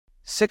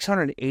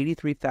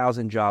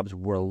683,000 jobs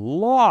were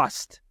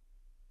lost.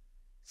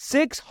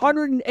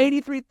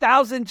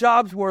 683,000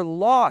 jobs were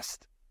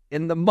lost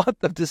in the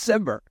month of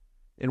December,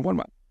 in 1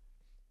 month,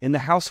 in the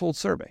household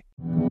survey.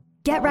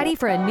 Get ready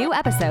for a new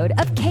episode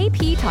of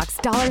KP Talks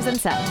Dollars and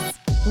Cents.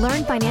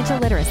 Learn financial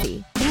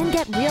literacy and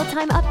get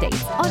real-time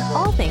updates on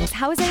all things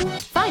housing,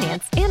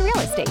 finance, and real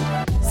estate.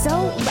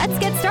 So let's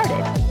get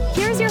started.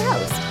 Here's your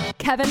host,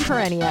 Kevin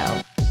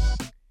Perenio.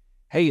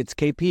 Hey, it's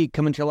KP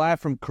coming to you live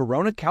from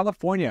Corona,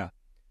 California.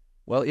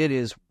 Well, it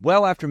is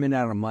well after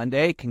midnight on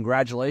Monday.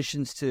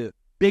 Congratulations to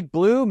Big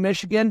Blue,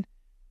 Michigan.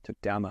 Took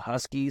down the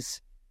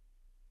Huskies.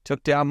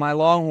 Took down my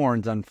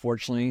Longhorns,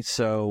 unfortunately.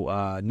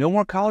 So no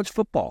more college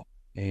football.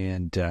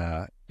 And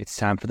it's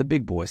time for the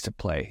big boys to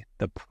play.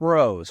 The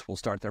pros will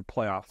start their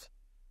playoffs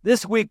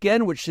this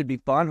weekend, which should be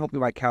fun.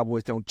 Hopefully my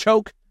Cowboys don't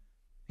choke.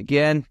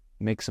 Again,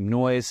 make some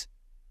noise.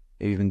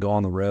 Maybe even go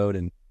on the road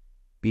and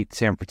beat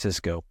San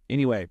Francisco.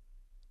 Anyway,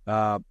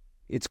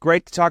 it's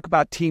great to talk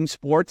about team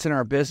sports in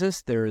our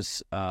business.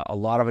 There's a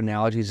lot of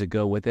analogies that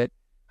go with it.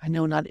 I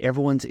know not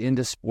everyone's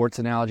into sports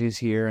analogies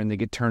here, and they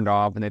get turned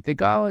off, and they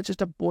think, oh, it's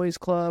just a boys'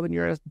 club, and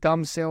you're a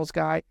dumb sales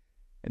guy.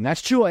 And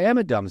that's true. I am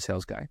a dumb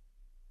sales guy.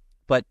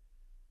 But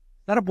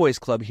not a boys'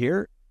 club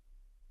here.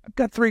 I've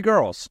got 3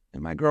 girls,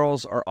 and my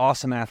girls are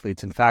awesome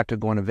athletes. In fact, I'm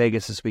going to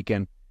Vegas this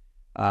weekend.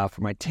 For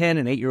my 10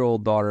 and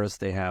 8-year-old daughters,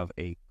 they have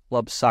a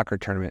club soccer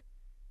tournament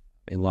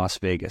in Las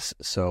Vegas.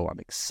 So I'm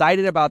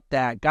excited about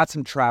that. Got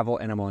some travel,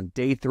 and I'm on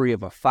day 3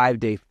 of a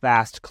 5-day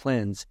fast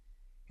cleanse,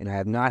 and I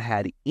have not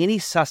had any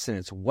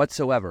sustenance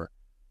whatsoever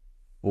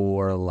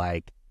for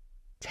like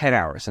 10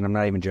 hours, and I'm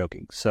not even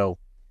joking. So,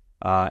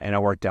 and I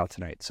worked out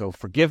tonight. So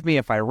forgive me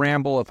if I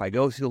ramble, if I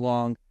go too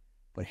long,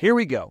 but here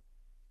we go.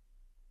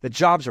 The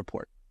jobs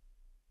report.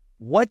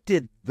 What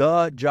did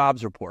the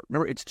jobs report?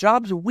 Remember, it's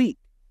jobs week.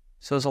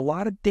 So there's a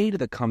lot of data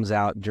that comes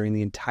out during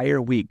the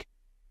entire week.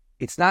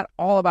 It's not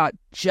all about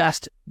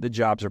just the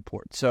jobs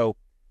report. So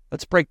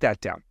let's break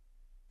that down.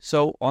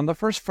 So on the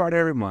first Friday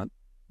every month,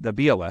 the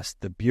BLS,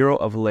 the Bureau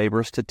of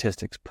Labor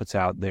Statistics, puts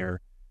out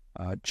their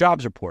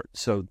jobs report.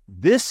 So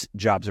this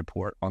jobs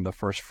report on the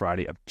first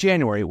Friday of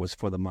January was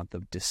for the month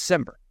of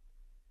December.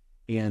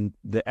 And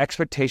the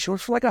expectation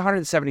was for like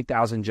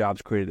 170,000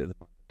 jobs created in the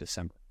month of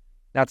December.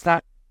 Now, it's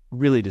not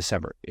really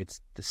December.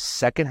 It's the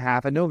second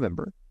half of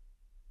November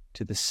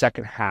to the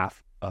second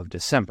half of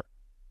December.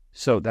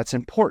 So that's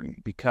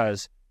important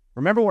because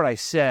remember what I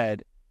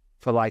said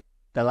for like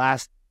the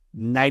last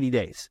 90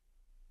 days.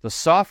 The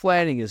soft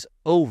landing is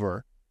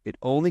over. It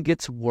only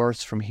gets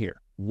worse from here.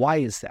 Why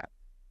is that?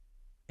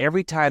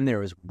 Every time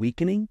there is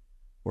weakening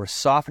or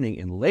softening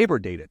in labor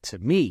data, to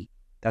me,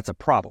 that's a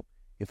problem.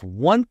 If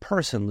one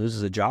person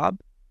loses a job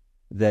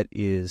that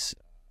is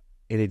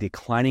in a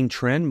declining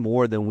trend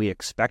more than we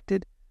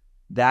expected,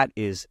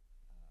 that's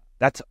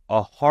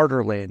a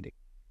harder landing.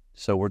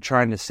 So we're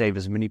trying to save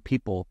as many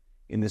people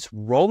in this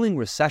rolling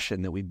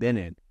recession that we've been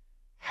in.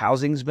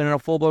 Housing's been in a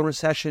full-blown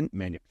recession.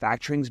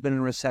 Manufacturing's been in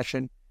a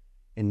recession.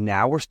 And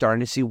now we're starting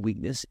to see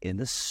weakness in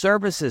the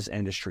services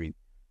industry,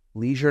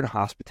 leisure and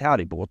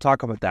hospitality. But we'll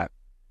talk about that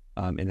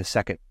in a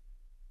second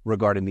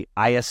regarding the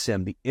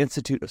ISM, the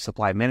Institute of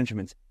Supply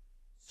Management's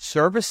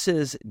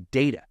services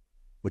data,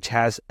 which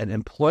has an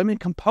employment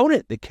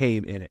component that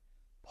came in it,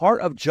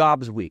 part of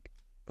Jobs Week.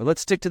 But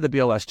let's stick to the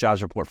BLS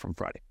jobs report from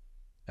Friday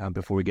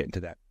before we get into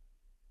that.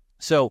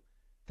 So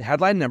the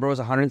headline number was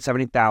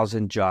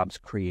 170,000 jobs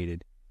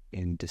created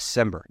in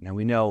December. Now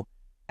we know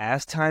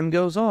as time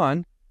goes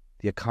on,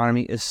 the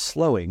economy is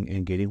slowing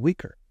and getting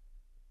weaker.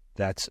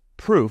 That's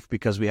proof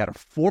because we had a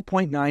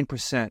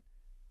 4.9%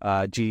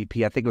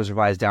 GDP. I think it was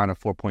revised down to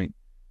 4.7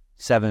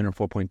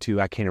 or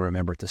 4.2. I can't even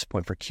remember at this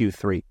point for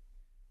Q3.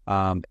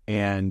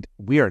 And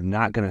we are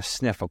not going to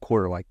sniff a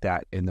quarter like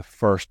that in the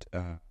first,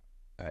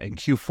 in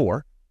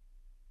Q4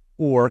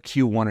 or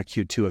Q1 or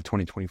Q2 of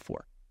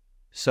 2024.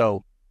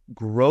 So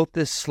growth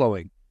is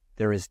slowing.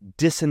 There is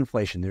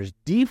disinflation. There's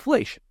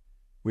deflation.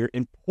 We're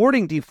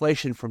importing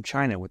deflation from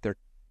China with their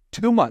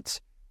 2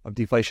 months of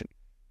deflation.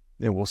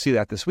 And we'll see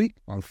that this week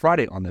on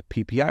Friday on the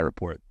PPI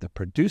report, the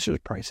Producer's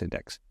Price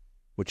Index,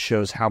 which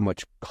shows how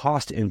much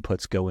cost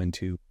inputs go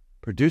into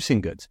producing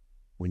goods.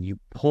 When you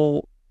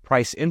pull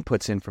price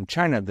inputs in from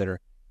China that are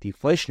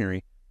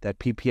deflationary, that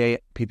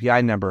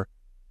PPI number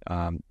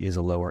is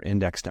a lower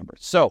index number.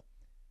 So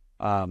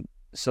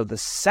the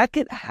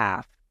second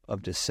half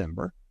of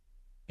December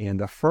and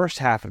the first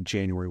half of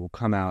January will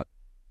come out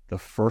the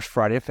first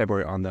Friday of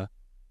February on the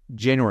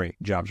January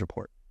jobs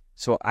report.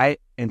 So I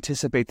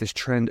anticipate this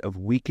trend of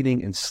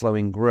weakening and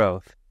slowing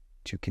growth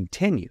to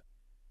continue.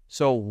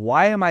 So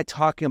why am I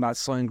talking about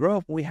slowing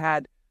growth? We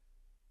had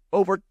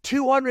over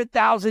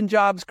 200,000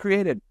 jobs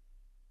created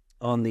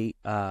on the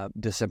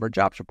December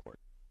jobs report.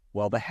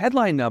 Well, the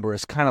headline number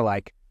is kind of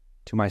like,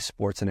 to my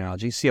sports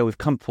analogy, see how we've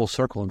come full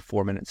circle in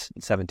 4 minutes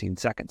and 17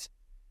 seconds.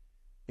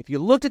 If you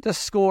looked at the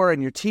score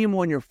and your team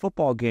won your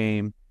football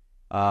game,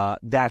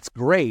 that's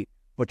great.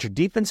 But your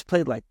defense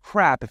played like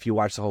crap if you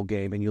watched the whole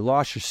game and you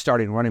lost your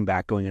starting running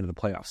back going into the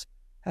playoffs.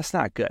 That's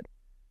not good.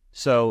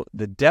 So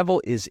the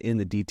devil is in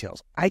the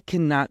details. I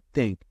cannot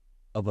think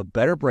of a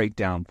better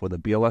breakdown for the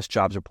BLS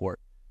jobs report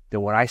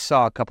than what I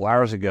saw a couple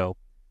hours ago.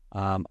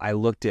 I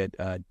looked at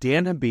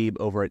Dan Habib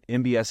over at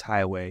MBS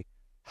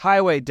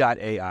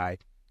Highway.ai.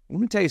 Let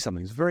me tell you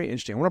something. It's very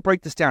interesting. I want to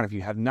break this down if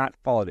you have not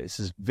followed it. This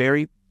is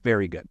very,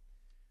 very good.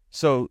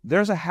 So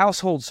there's a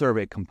household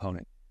survey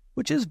component,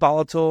 which is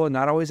volatile and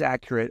not always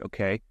accurate,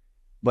 okay?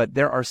 But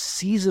there are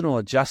seasonal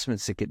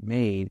adjustments that get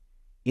made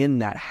in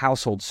that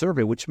household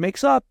survey, which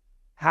makes up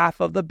half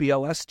of the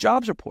BLS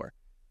jobs report.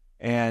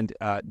 And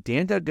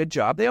Dan did a good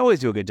job. They always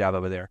do a good job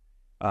over there.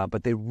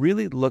 But they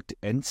really looked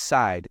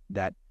inside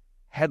that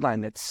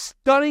headline, that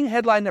stunning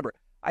headline number.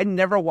 I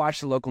never watch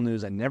the local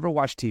news. I never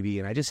watch TV.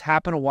 And I just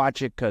happen to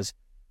watch it because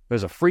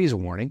there's a freeze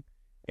warning.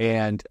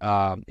 And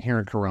here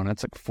in Corona,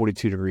 it's like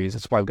 42 degrees.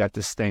 That's why I've got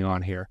this thing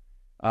on here.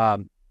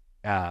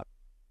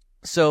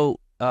 So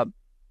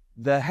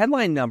the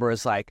headline number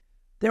is like,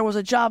 there was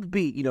a job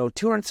beat,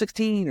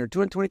 216 or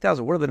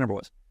 220,000, whatever the number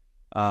was.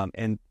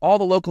 And all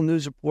the local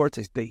news reports,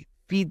 they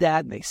feed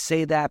that and they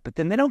say that, but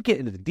then they don't get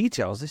into the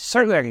details. They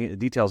certainly aren't going to get into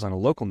the details on a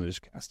local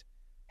newscast.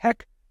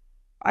 Heck,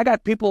 I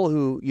got people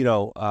who,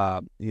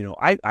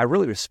 I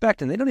really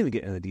respect, and they don't even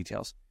get into the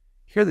details.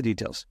 Here are the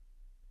details.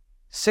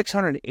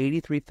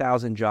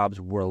 683,000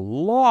 jobs were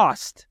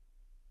lost.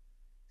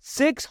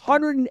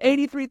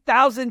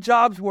 683,000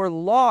 jobs were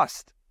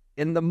lost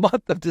in the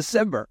month of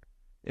December,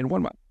 in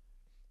 1 month,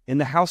 in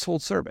the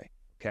household survey,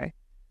 okay?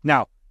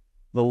 Now,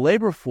 the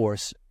labor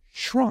force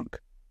shrunk.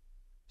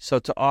 So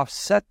to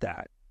offset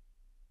that,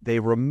 they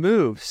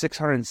removed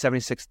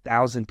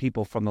 676,000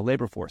 people from the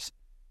labor force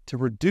to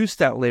reduce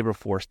that labor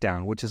force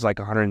down, which is like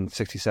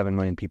 167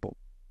 million people.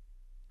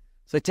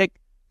 So they take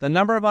the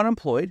number of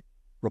unemployed,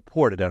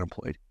 reported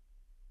unemployed,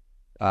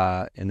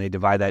 and they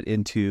divide that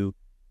into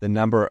the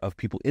number of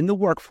people in the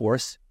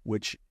workforce,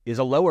 which is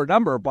a lower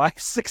number by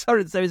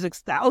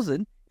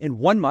 676,000 in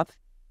 1 month,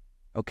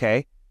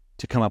 okay,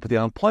 to come up with the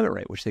unemployment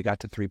rate, which they got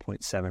to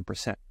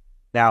 3.7%.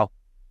 Now,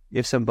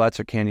 if some butts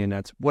or candy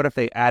nuts, what if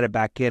they added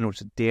back in,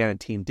 which Dan and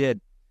team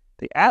did?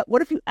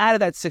 What if you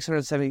added that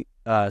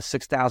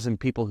 676,000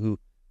 people who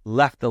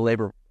left the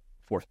labor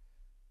force?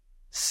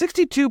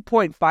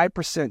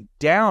 62.5%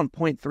 down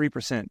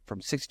 0.3%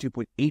 from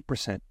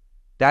 62.8%.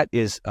 That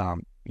is,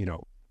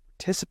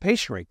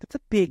 participation rate.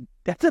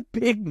 That's a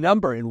big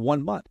number in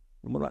 1 month.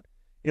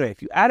 Anyway,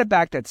 if you added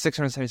back that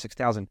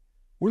 676,000,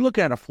 we're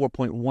looking at a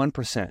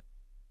 4.1%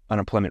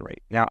 unemployment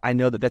rate. Now, I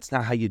know that that's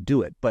not how you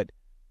do it, but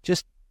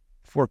just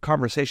for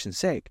conversation's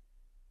sake,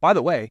 by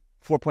the way,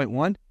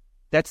 4.1,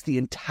 that's the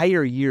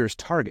entire year's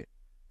target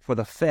for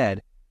the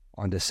Fed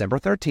on December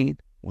 13th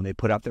when they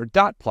put out their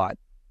dot plot,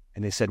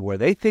 and they said where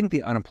they think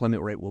the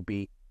unemployment rate will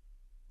be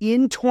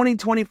in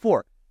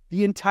 2024,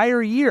 the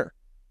entire year.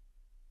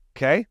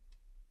 Okay?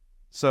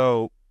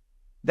 So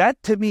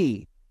that to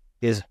me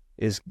is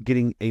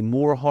getting a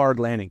more hard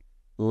landing,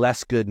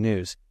 less good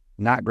news,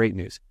 not great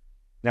news.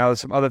 Now,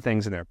 there's some other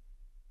things in there.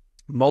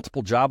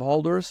 Multiple job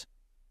holders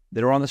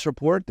that are on this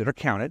report that are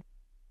counted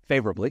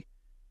favorably,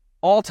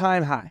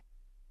 all-time high,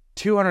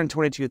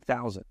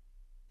 222,000.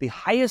 The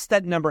highest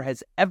that number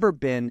has ever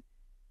been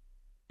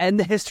in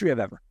the history of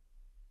ever.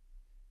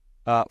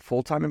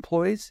 Full-time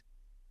employees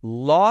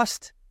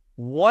lost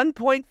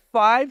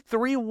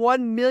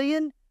 1.531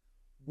 million.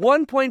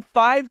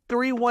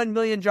 1.531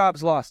 million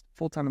jobs lost,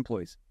 full-time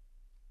employees.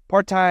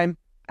 Part-time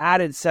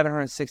added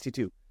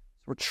 762. So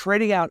we're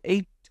trading out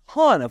a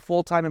ton of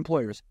full-time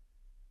employers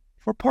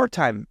for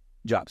part-time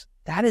jobs.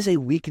 That is a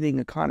weakening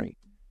economy.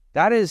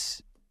 That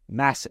is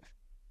massive.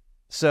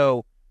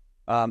 So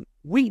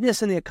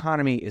weakness in the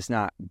economy is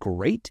not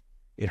great.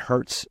 It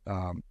hurts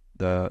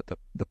the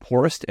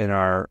poorest in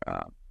our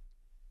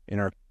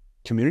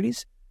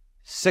communities.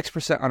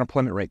 6%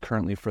 unemployment rate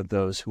currently for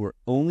those who are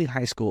only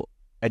high school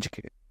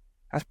educated.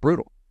 That's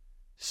brutal.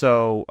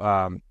 So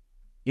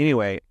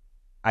anyway,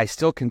 I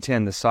still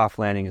contend the soft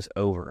landing is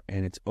over,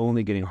 and it's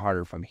only getting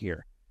harder from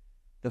here.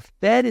 The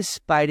Fed is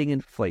fighting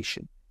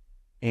inflation.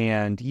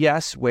 And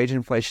yes, wage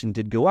inflation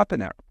did go up in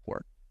that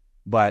report,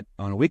 but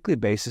on a weekly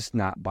basis,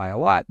 not by a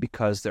lot,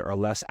 because there are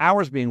less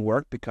hours being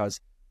worked, because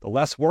the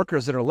less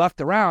workers that are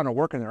left around are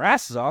working their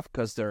asses off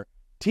because their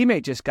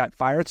teammate just got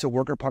fired, so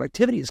worker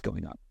productivity is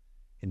going up.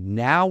 And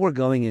now we're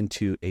going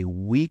into a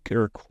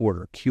weaker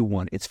quarter,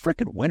 Q1. It's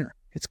freaking winter.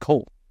 It's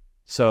cold.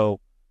 So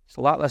it's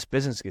a lot less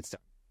business gets done.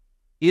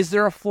 Is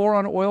there a floor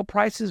on oil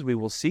prices? We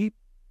will see.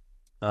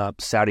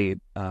 Saudi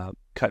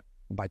cut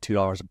by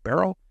 $2 a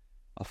barrel.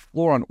 A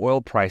floor on oil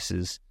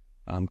prices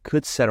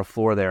could set a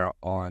floor there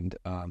on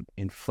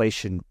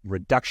inflation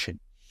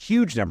reduction.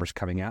 Huge numbers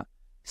coming out.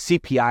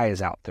 CPI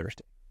is out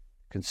Thursday.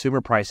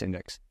 Consumer Price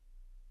Index.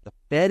 The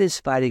Fed is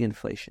fighting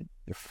inflation.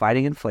 They're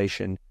fighting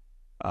inflation.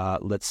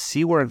 Let's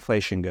see where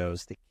inflation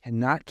goes. They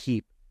cannot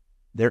keep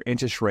their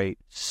interest rate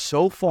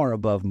so far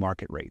above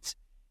market rates.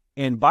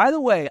 And by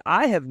the way,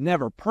 I have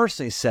never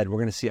personally said we're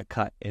going to see a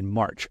cut in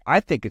March. I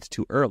think it's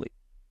too early.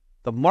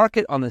 The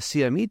market on the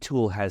CME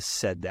tool has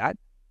said that.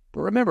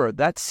 But remember,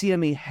 that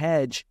CME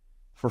hedge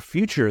for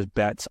futures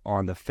bets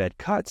on the Fed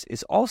cuts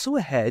is also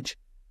a hedge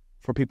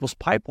for people's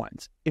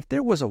pipelines. If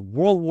there was a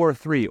World War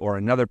III or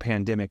another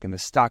pandemic and the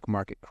stock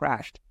market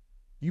crashed,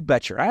 you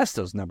bet your ass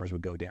those numbers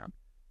would go down.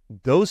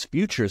 Those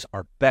futures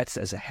are bets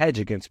as a hedge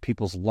against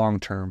people's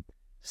long-term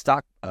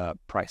stock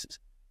prices.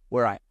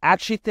 Where I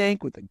actually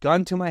think, with a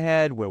gun to my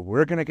head, where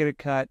we're going to get a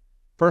cut,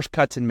 first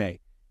cut's in May.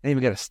 And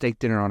even got a steak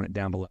dinner on it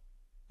down below.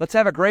 Let's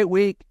have a great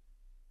week.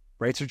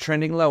 Rates are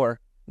trending lower,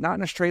 not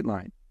in a straight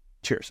line.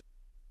 Cheers.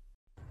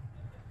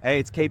 Hey,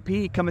 it's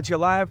KP coming to you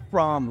live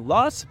from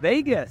Las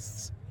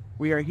Vegas.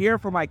 We are here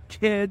for my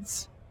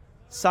kids'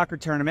 soccer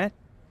tournament.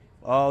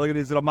 Oh, look at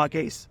these little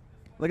monkeys.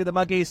 Look at the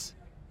monkeys.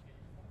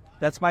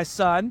 That's my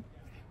son.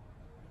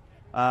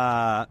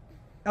 Okay.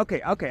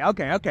 All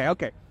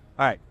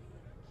right.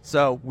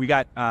 So we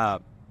have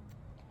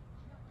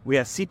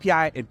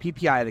CPI and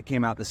PPI that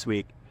came out this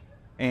week.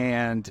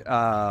 And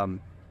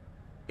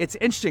it's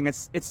interesting.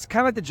 It's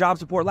kind of like the jobs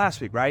report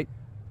last week, right?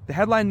 The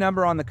headline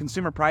number on the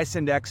consumer price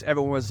index,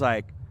 everyone was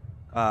like,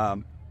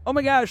 oh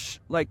my gosh,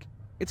 like,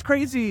 it's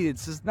crazy.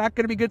 It's just not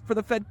going to be good for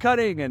the Fed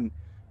cutting, and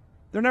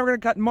they're never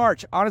going to cut in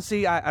March.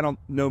 Honestly, I don't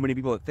know many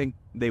people that think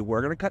they were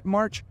going to cut in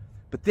March.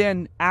 But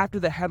then after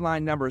the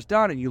headline number is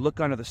done and you look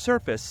under the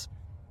surface,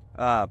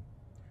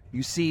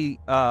 you see,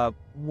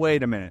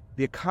 wait a minute,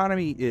 the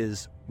economy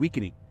is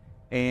weakening,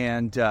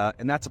 and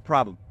that's a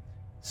problem.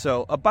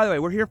 So, by the way,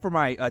 we're here for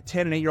my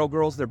 10 and 8-year-old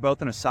girls. They're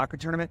both in a soccer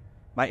tournament.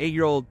 My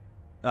 8-year-old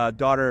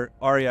daughter,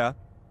 Aria,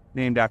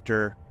 named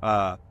after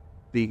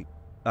the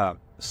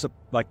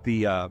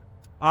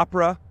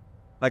opera,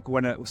 like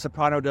when a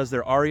soprano does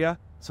their aria.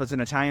 So it's an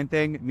Italian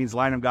thing. It means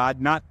Lion of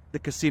God, not the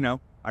casino,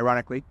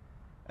 ironically.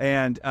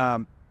 And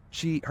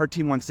her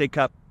team won State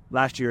Cup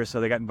last year,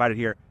 so they got invited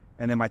here.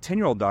 And then my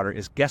 10-year-old daughter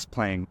is guest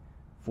playing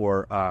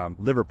for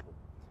Liverpool.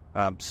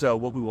 So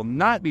what we will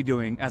not be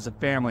doing as a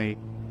family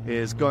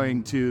is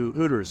going to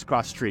Hooters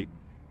across the street.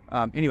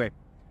 Anyway,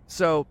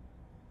 so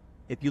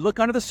if you look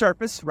under the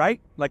surface,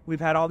 right, like we've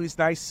had all these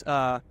nice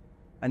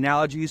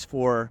analogies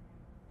for,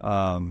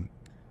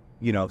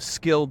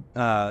 skilled,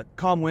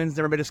 calm winds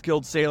never made a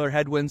skilled sailor,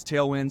 headwinds,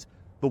 tailwinds.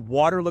 The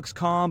water looks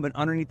calm, but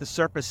underneath the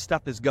surface,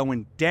 stuff is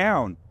going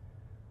down.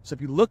 So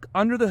if you look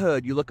under the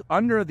hood, you look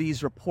under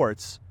these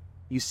reports,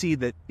 you see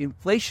that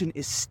inflation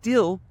is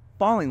still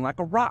falling like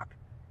a rock.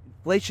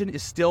 Inflation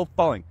is still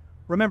falling.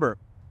 Remember,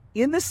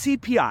 in the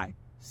CPI,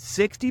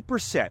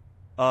 60%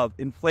 of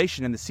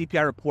inflation in the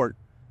CPI report,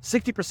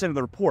 60% of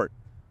the report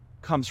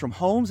comes from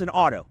homes and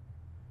auto.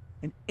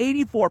 And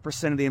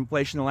 84% of the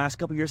inflation in the last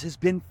couple of years has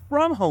been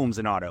from homes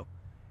and auto.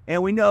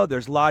 And we know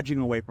there's lodging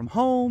away from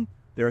home,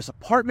 there's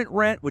apartment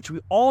rent, which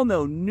we all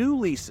know new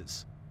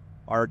leases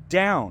are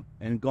down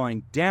and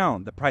going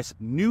down, the price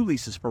of new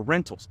leases for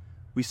rentals.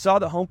 We saw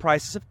the home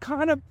prices have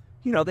kind of,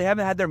 they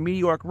haven't had their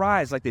meteoric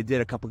rise like they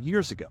did a couple of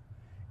years ago.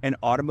 And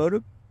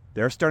automotive,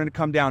 they're starting to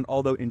come down,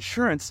 although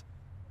insurance,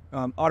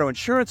 auto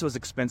insurance was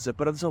expensive,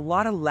 but there's a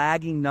lot of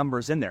lagging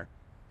numbers in there.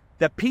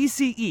 The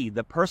PCE,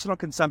 the personal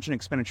consumption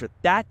expenditure,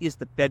 that is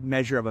the Fed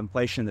measure of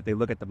inflation that they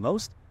look at the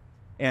most.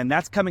 And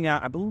that's coming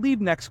out, I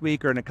believe, next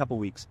week or in a couple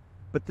weeks.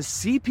 But the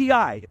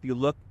CPI, if you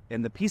look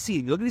in the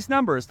PCE, you look at these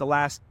numbers, the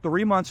last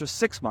 3 months or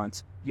 6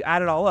 months, you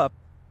add it all up,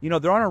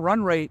 they're on a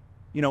run rate,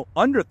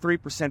 under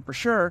 3% for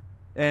sure.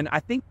 And I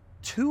think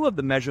 2 of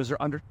the measures are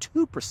under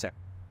 2%.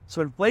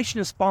 So inflation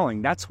is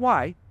falling. That's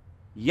why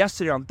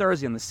yesterday on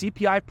Thursday on the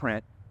CPI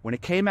print, when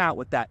it came out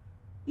with that,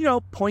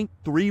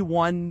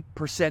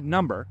 0.31%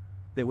 number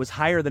that was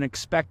higher than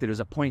expected, it was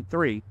a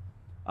 0.3,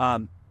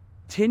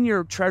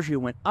 10-year Treasury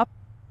went up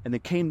and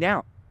it came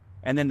down.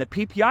 And then the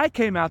PPI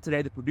came out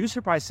today, the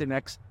Producer Price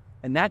Index,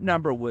 and that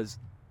number was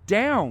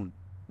down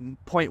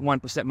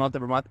 0.1% month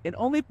over month and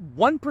only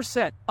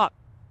 1% up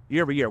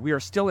year over year. We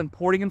are still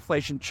importing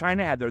inflation.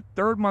 China had their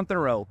 3rd month in a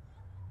row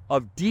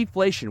of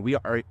deflation. We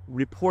are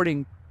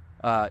reporting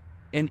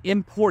and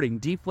importing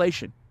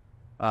deflation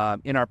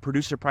in our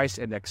Producer Price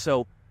Index.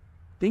 So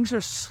things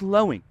are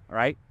slowing, all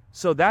right?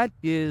 So that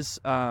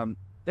is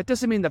that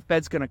doesn't mean the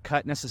Fed's going to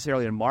cut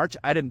necessarily in March.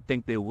 I didn't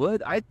think they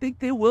would. I think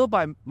they will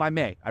by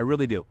May. I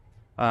really do.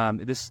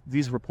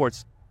 These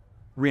reports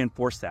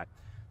reinforce that.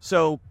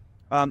 So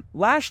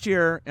last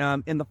year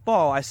in the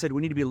fall, I said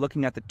we need to be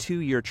looking at the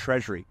 2-year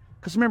Treasury.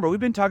 Because remember, we've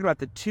been talking about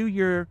the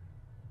 2-year,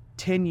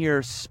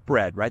 10-year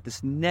spread, right?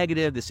 This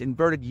negative, this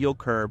inverted yield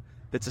curve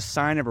that's a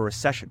sign of a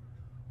recession.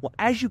 Well,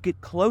 as you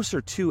get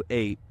closer to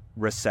a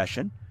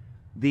recession,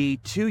 the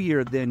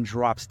 2-year then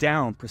drops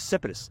down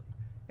precipitously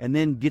and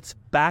then gets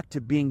back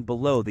to being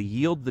below. The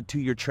yield of the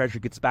 2-year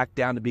Treasury gets back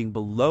down to being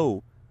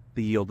below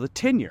the yield of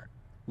the 10-year.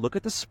 Look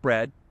at the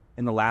spread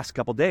in the last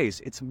couple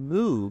days. It's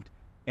moved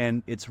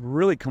and it's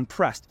really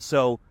compressed.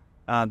 So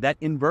that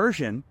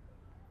inversion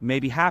may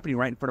be happening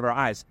right in front of our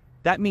eyes.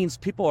 That means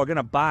people are going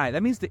to buy.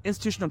 That means the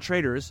institutional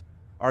traders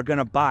are going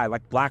to buy,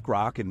 like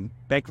BlackRock and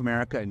Bank of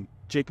America and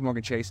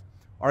JPMorgan Chase,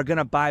 are going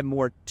to buy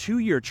more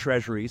 2-year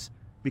Treasuries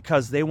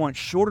because they want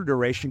shorter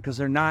duration because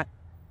they're not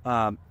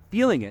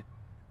feeling it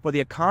for the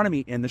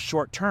economy in the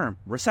short term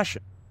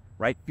recession,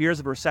 right? Fears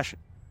of a recession.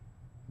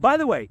 By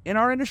the way, in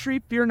our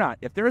industry, fear not.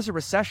 If there is a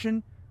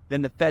recession,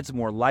 then the Fed's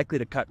more likely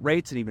to cut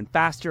rates and even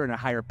faster and a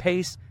higher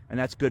pace, and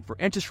that's good for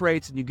interest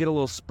rates, and you get a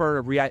little spur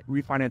of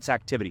refinance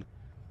activity.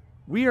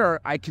 We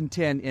are, I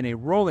contend, in a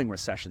rolling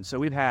recession. So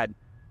we've had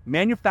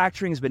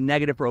manufacturing has been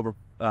negative for over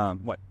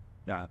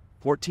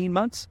 14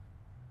 months.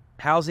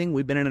 Housing,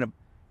 we've been in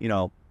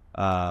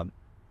a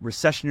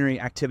recessionary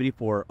activity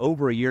for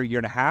over a year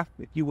and a half,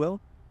 if you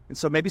will. And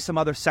so maybe some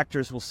other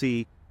sectors will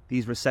see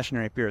these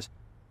recessionary fears.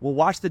 We'll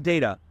watch the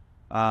data.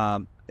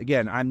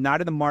 Again, I'm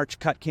not in the March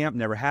cut camp,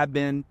 never have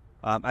been.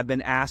 I've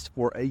been asked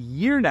for a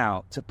year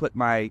now to put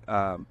my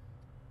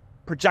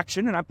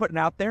projection, and I'm putting it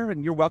out there,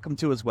 and you're welcome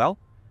to as well.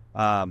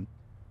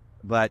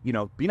 But,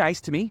 be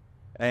nice to me.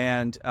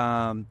 And,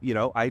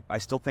 I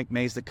still think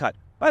May's the cut.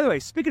 By the way,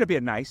 speaking of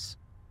being nice,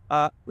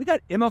 we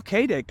got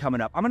MLK Day coming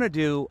up. I'm going to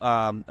do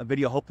a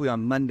video hopefully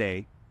on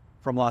Monday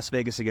from Las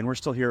Vegas again. We're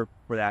still here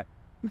for that.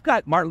 We've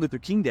got Martin Luther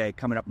King Day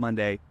coming up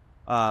Monday.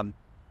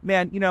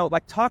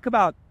 Talk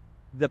about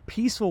the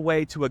peaceful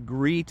way to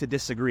agree to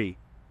disagree.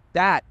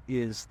 That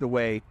is the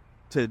way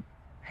to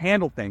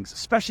handle things,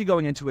 especially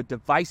going into a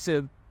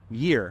divisive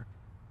year,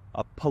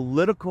 a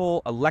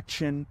political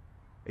election,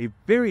 a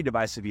very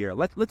divisive year.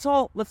 Let's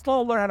all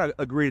learn how to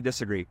agree to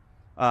disagree.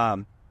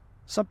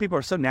 Some people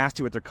are so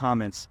nasty with their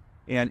comments,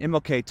 and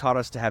MLK taught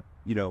us to have,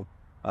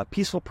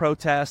 peaceful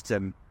protests,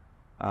 and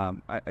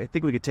I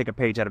think we could take a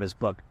page out of his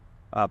book.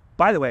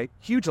 By the way,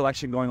 huge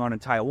election going on in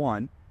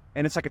Taiwan,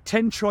 and it's like a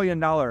 $10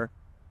 trillion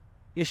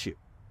issue,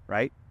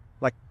 right?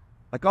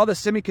 Like all the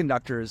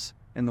semiconductors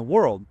in the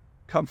world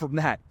come from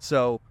that.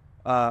 So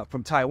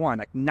from Taiwan,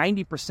 like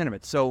 90% of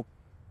it. So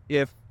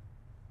if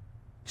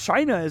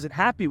China isn't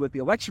happy with the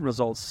election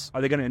results,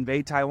 are they going to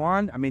invade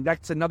Taiwan? I mean,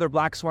 that's another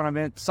black swan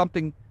event,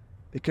 something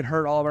that could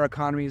hurt all of our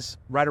economies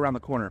right around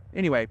the corner.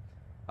 Anyway,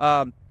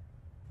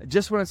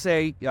 just want to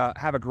say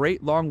have a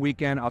great long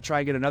weekend. I'll try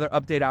and get another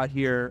update out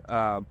here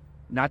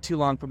not too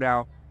long from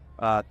now.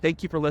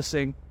 Thank you for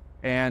listening.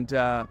 And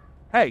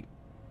hey,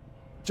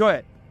 enjoy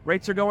it.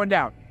 Rates are going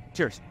down.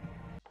 Cheers.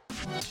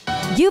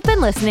 You've been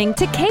listening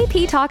to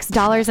KP Talks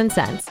Dollars and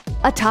Cents,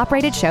 a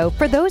top-rated show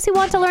for those who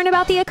want to learn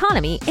about the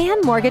economy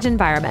and mortgage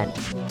environment.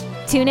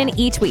 Tune in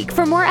each week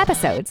for more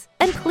episodes,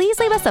 and please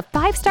leave us a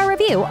 5-star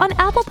review on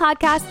Apple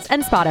Podcasts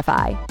and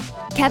Spotify.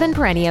 Kevin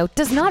Perenio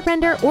does not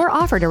render or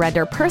offer to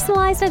render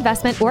personalized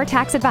investment or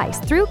tax advice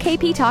through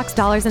KP Talks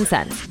Dollars and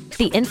Cents.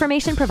 The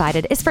information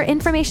provided is for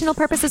informational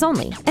purposes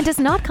only and does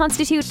not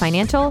constitute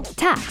financial,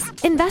 tax,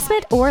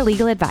 investment, or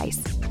legal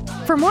advice.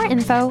 For more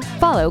info,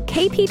 follow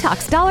KP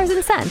Talks Dollars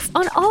and Cents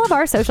on all of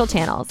our social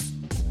channels.